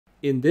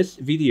In this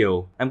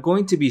video, I'm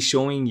going to be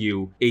showing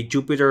you a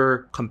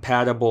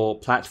Jupyter-compatible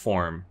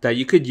platform that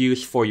you could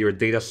use for your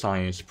data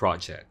science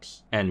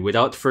projects. And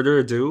without further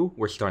ado,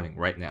 we're starting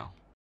right now.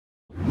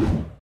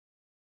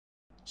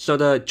 So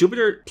the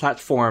Jupyter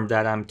platform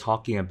that I'm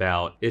talking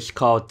about is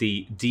called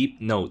the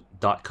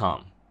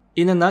Deepnote.com.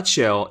 In a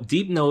nutshell,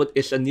 Deepnote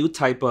is a new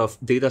type of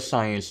data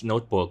science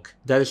notebook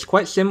that is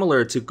quite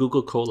similar to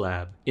Google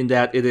Colab in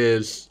that it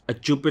is a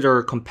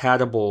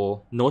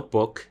Jupyter-compatible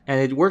notebook, and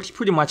it works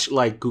pretty much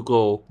like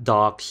Google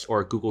Docs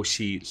or Google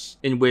Sheets,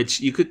 in which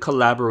you could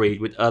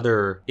collaborate with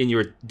other in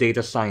your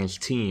data science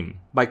team.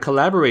 By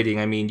collaborating,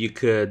 I mean you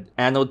could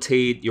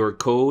annotate your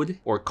code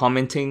or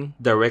commenting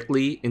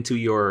directly into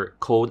your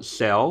code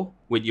cell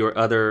with your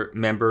other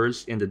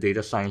members in the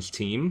data science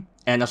team.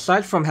 And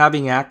aside from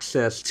having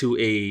access to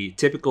a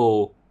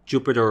typical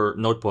Jupyter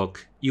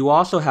notebook, you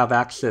also have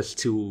access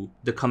to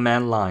the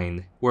command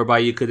line, whereby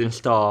you could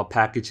install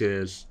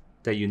packages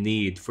that you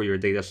need for your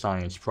data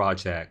science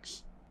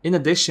projects. In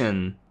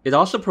addition, it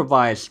also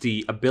provides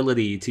the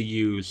ability to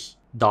use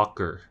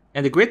Docker.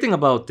 And the great thing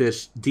about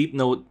this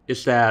Deepnote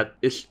is that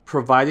it's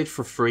provided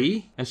for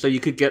free, and so you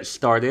could get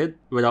started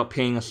without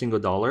paying a single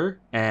dollar.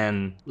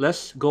 And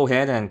let's go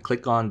ahead and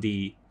click on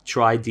the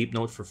Try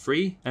Deepnote for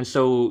free. And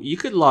so you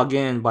could log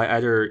in by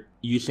either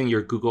using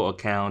your Google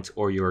account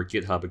or your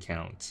GitHub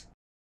account.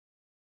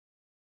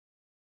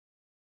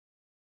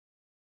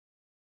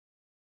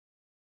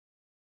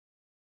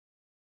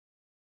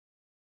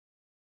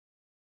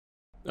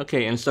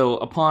 Okay, and so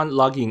upon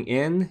logging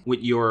in with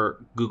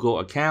your Google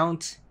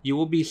account, you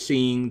will be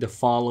seeing the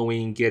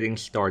following Getting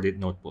Started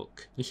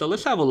notebook. And so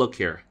let's have a look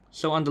here.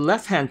 So on the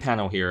left-hand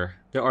panel here,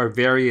 there are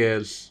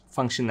various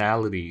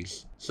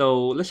functionalities.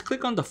 So let's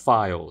click on the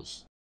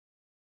files.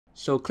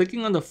 So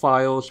clicking on the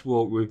files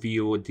will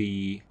reveal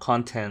the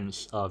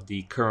contents of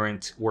the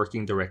current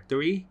working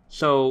directory.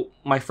 So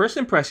my first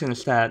impression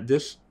is that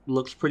this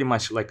looks pretty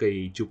much like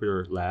a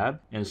Jupyter lab.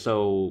 And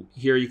so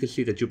here you can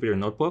see the Jupyter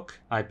notebook,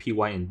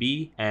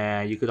 IPYNB,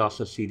 and you could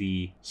also see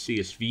the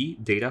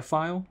CSV data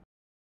file.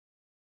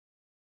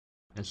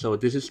 And so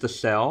this is the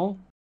cell,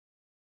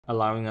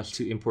 allowing us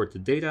to import the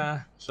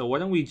data. So why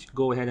don't we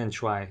go ahead and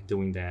try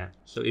doing that.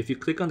 So if you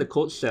click on the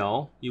code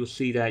cell, you'll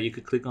see that you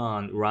could click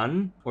on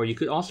run, or you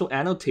could also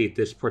annotate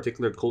this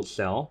particular code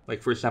cell.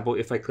 Like for example,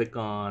 if I click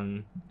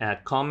on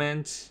add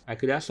comment, I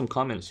could add some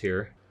comments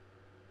here.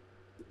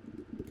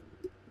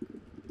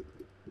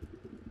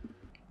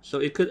 So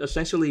it could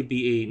essentially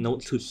be a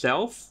note to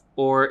self,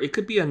 or it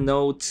could be a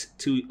note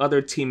to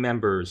other team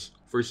members.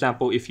 For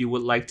example, if you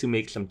would like to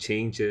make some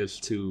changes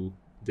to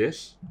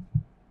this.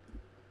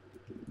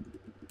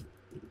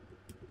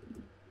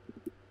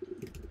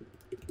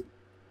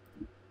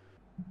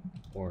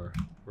 Or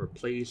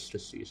replace the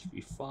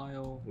CSV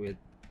file with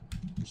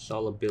the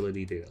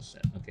solubility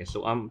dataset. Okay,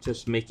 so I'm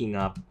just making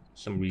up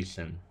some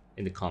reason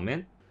in the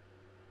comment.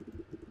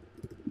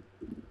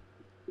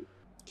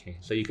 Okay,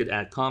 so you could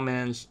add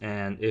comments,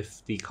 and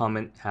if the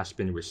comment has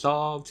been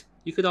resolved,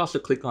 you could also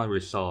click on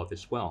resolve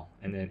as well,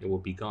 and then it will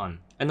be gone.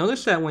 And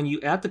notice that when you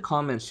add the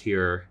comments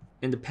here,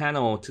 in the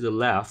panel to the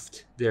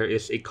left, there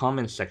is a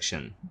comment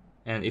section.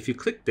 And if you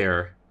click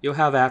there, you'll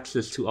have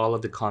access to all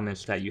of the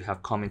comments that you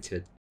have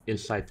commented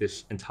inside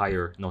this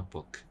entire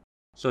notebook.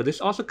 So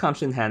this also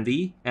comes in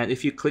handy, and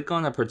if you click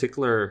on a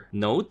particular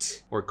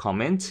note or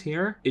comment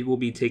here, it will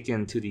be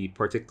taken to the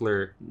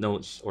particular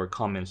notes or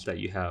comments that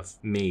you have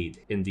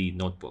made in the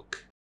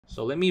notebook.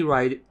 So let me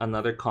write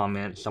another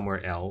comment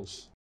somewhere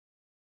else.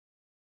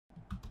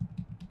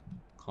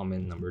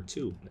 Comment number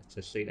 2, let's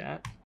just say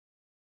that.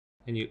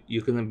 And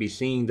you're going to be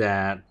seeing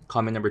that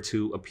comment number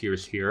 2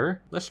 appears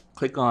here. Let's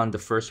click on the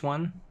first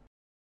one.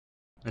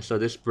 And so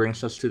this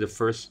brings us to the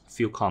first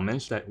few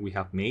comments that we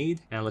have made.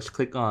 And let's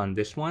click on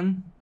this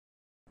one.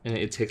 And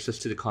it takes us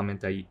to the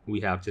comment that we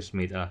have just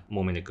made a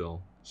moment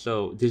ago.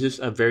 So this is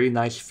a very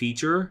nice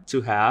feature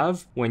to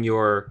have when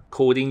you're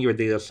coding your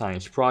data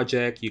science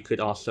project. You could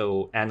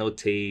also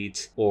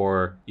annotate,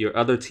 or your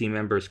other team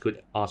members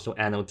could also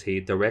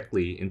annotate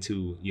directly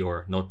into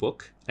your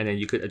notebook. And then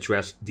you could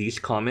address these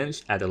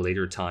comments at a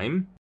later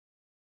time.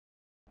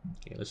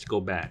 Okay, let's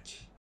go back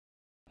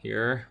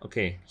here.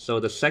 Okay, so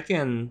the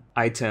second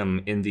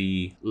item in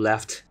the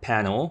left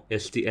panel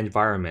is the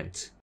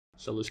environment.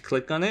 So let's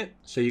click on it.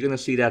 So you're going to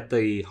see that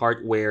the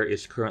hardware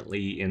is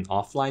currently in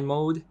offline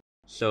mode.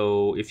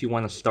 So if you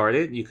want to start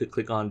it, you could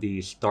click on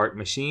the start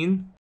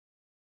machine.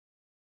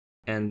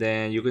 And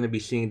then you're going to be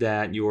seeing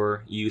that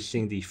you're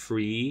using the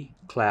free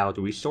cloud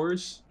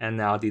resource. And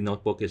now the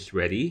notebook is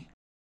ready.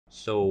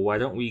 So why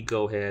don't we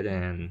go ahead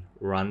and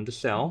run the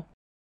cell.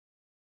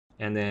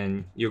 And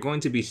then you're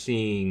going to be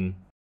seeing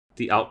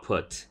the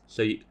output.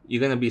 So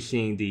you're going to be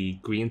seeing the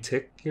green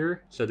tick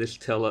here. So this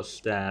tells us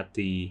that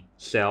the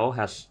cell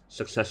has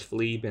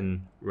successfully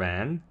been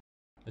ran.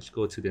 Let's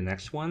go to the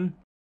next one.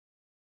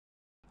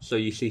 So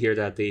you see here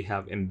that they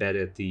have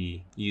embedded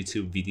the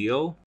YouTube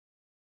video.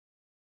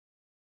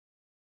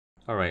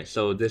 All right,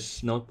 so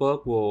this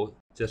notebook will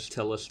just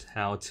tell us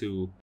how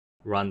to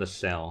run the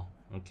cell.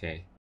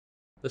 Okay.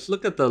 Let's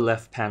look at the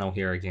left panel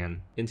here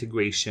again.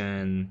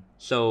 Integration.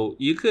 So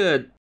you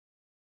could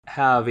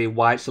have a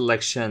wide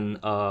selection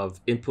of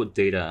input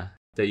data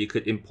that you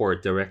could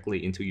import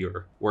directly into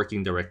your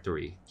working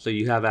directory. So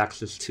you have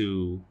access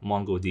to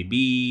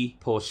MongoDB,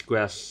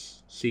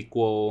 Postgres,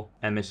 SQL,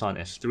 Amazon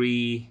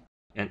S3,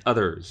 and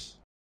others.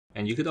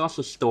 And you could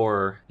also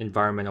store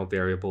environmental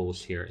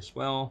variables here as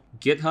well.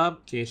 GitHub,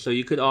 okay, so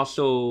you could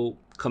also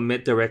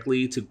commit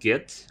directly to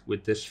Git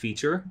with this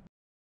feature,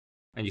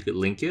 and you could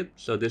link it.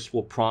 So this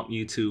will prompt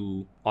you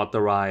to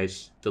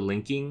authorize the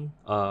linking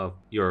of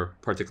your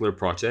particular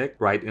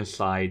project right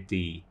inside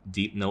the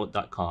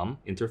deepnote.com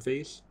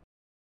interface.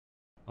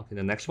 Okay,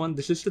 the next one,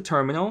 this is the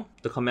terminal,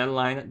 the command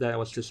line that I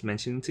was just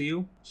mentioning to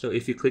you. So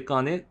if you click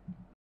on it,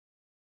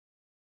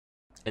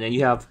 and then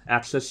you have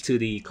access to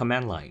the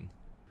command line.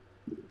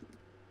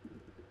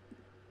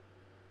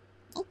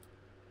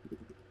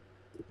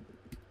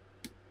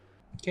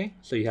 Okay,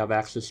 so you have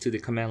access to the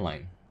command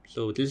line.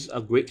 So this is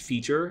a great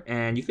feature,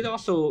 and you could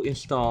also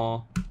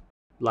install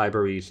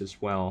libraries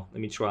as well.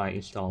 Let me try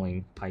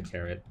installing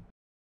PyCaret.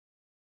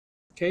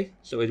 Okay,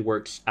 so it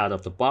works out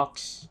of the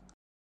box.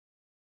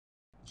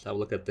 Let's have a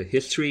look at the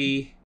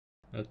history.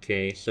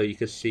 Okay, so you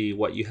can see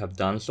what you have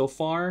done so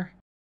far.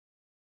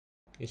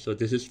 Okay, so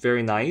this is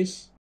very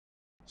nice.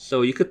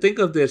 So you could think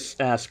of this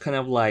as kind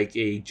of like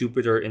a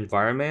Jupyter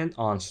environment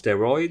on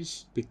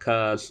steroids,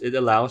 because it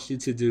allows you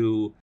to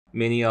do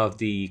many of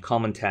the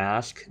common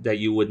tasks that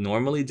you would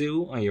normally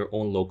do on your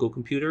own local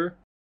computer.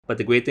 But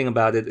the great thing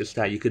about it is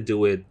that you could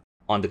do it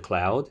on the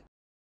cloud.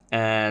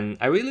 And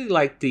I really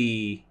like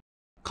the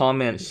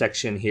comment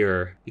section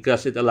here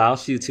because it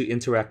allows you to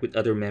interact with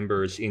other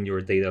members in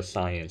your data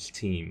science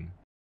team.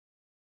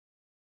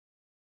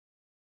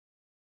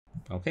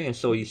 Okay, and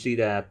so you see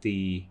that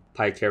the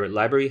PyCaret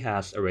library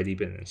has already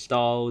been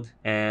installed.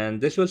 And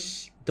this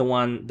was the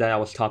one that I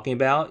was talking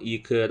about. You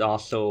could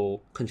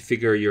also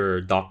configure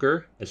your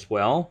Docker as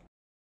well.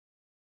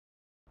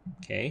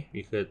 Okay,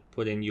 you could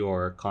put in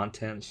your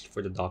contents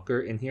for the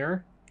Docker in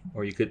here,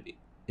 or you could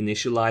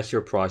initialize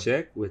your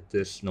project with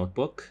this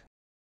notebook.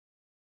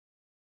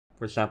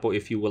 For example,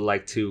 if you would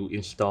like to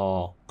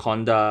install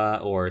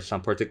Conda or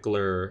some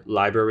particular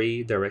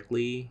library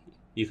directly,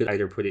 you could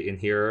either put it in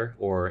here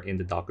or in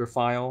the Docker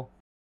file.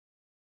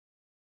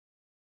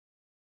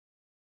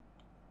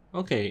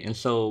 Okay, and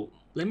so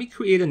let me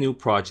create a new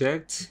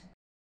project.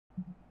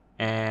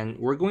 And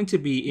we're going to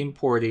be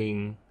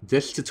importing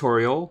this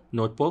tutorial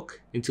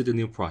notebook into the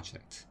new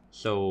project.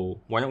 So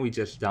why don't we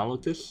just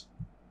download this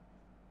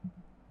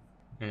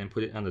and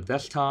put it on the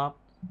desktop.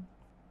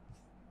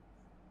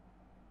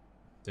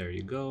 There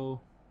you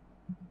go.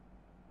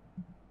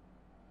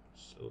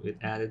 So it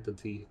added the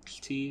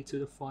txt to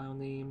the file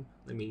name.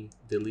 Let me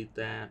delete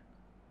that.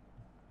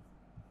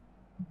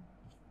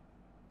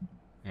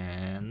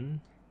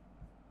 And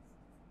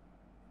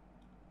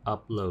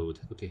upload.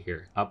 Okay,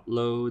 here.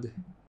 Upload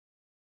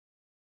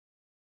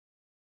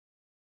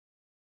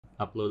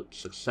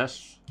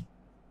success.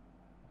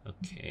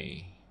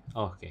 Okay.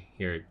 Okay,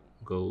 here it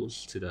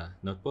goes to the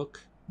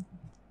notebook.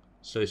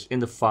 So it's in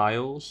the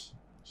files.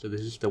 So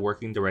this is the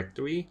working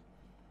directory.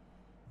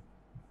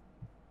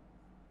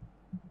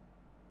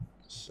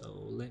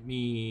 So let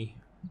me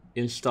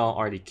install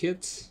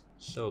RDKit.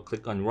 So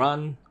click on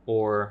run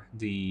or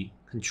the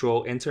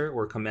control enter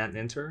or command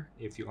enter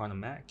if you're on a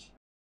Mac.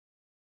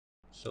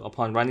 So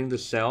upon running the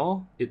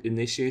cell, it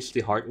initiates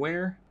the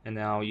hardware, and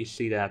now you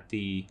see that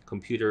the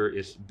computer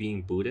is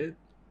being booted.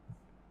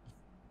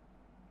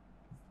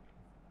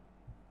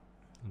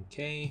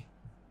 Okay,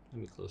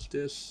 let me close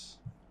this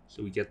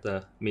so we get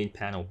the main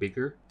panel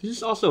bigger. This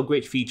is also a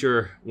great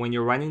feature. When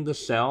you're running the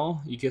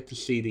cell, you get to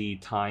see the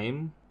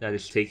time that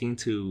it's taking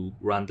to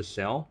run the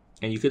cell.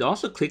 And you could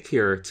also click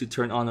here to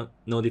turn on a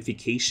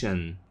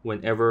notification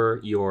whenever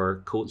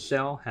your code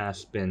cell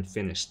has been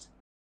finished.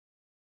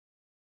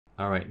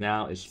 All right,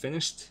 now it's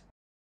finished.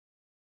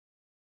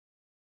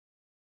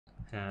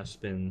 Has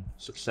been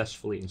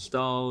successfully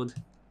installed.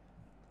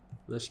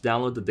 Let's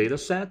download the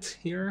dataset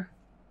here.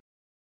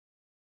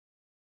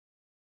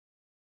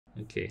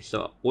 Okay,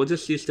 so we'll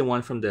just use the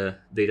one from the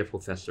Data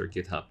Professor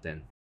GitHub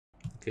then.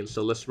 Okay,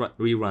 so let's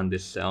rerun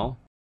this cell.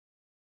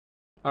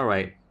 All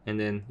right, and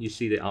then you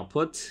see the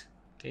output.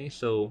 Okay,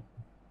 so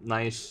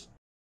nice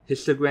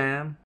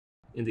histogram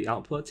in the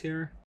output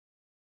here.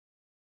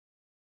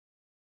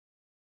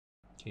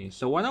 Okay,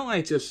 so why don't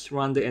I just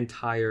run the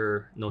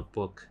entire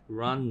notebook?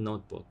 Run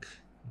notebook.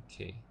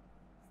 Okay.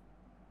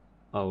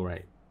 All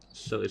right.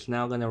 So it's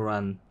now gonna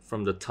run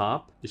from the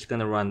top. It's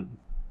gonna run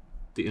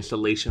the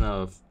installation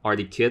of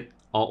RDKit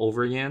all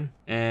over again.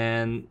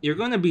 And you're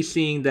gonna be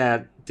seeing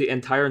that the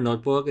entire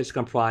notebook is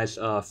comprised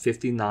of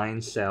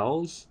 59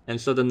 cells. And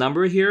so the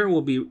number here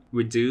will be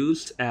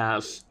reduced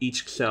as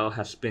each cell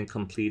has been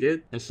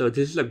completed. And so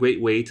this is a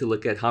great way to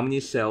look at how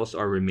many cells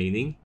are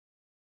remaining.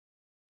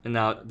 And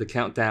now the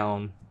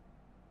countdown.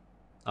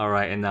 All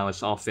right, and now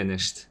it's all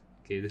finished.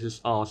 Okay, this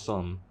is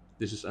awesome.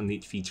 This is a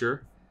neat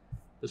feature.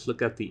 Let's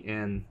look at the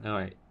end. All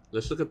right,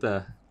 let's look at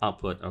the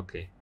output.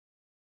 Okay.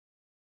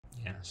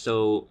 Yeah,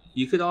 so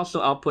you could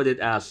also output it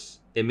as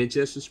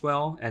images as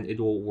well, and it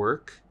will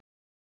work.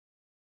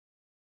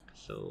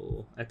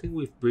 So I think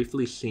we've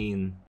briefly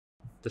seen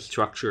the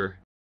structure,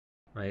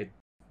 right?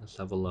 Let's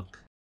have a look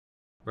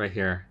right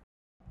here.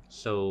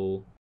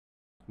 So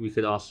we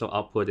could also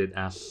output it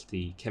as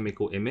the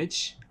chemical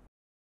image.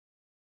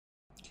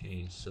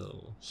 Okay,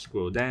 so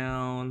scroll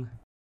down.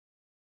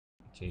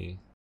 Okay,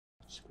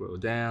 scroll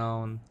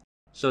down.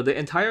 So the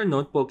entire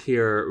notebook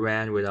here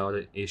ran without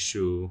an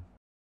issue.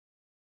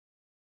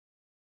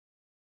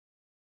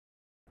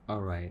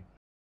 All right.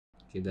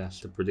 Okay, that's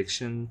the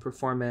prediction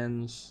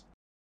performance.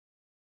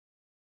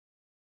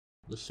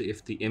 Let's see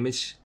if the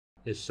image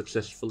is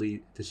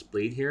successfully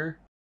displayed here.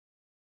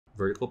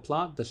 Vertical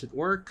plot, does it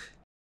work?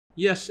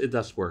 Yes, it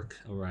does work.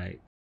 All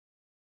right.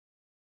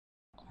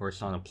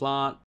 Horizontal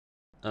plot.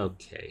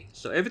 Okay,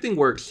 so everything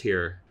works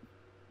here.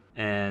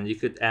 And you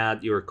could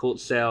add your code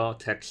cell,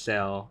 text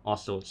cell,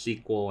 also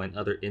SQL and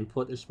other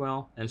input as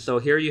well. And so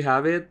here you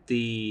have it,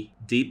 the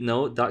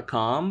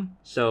deepnote.com.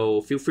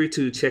 So feel free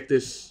to check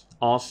this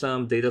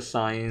awesome data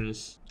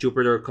science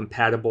Jupyter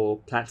compatible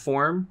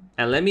platform.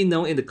 And let me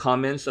know in the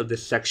comments of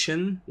this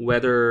section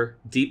whether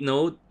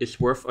Deepnote is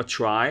worth a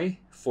try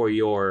for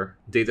your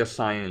data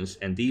science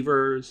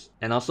endeavors.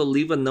 And also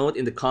leave a note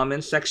in the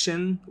comments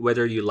section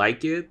whether you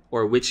like it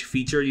or which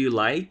feature you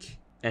like,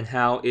 and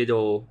how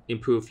it'll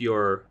improve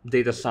your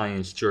data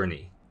science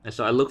journey. And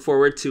so I look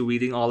forward to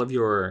reading all of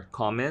your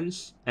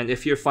comments. And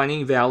if you're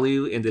finding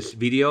value in this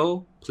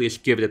video, please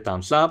give it a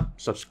thumbs up,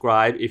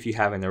 subscribe if you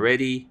haven't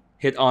already,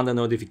 hit on the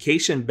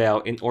notification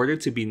bell in order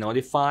to be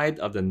notified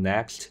of the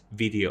next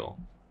video.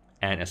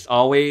 And as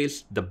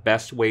always, the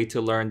best way to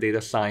learn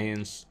data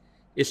science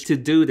is to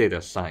do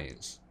data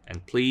science.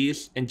 And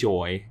please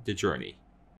enjoy the journey.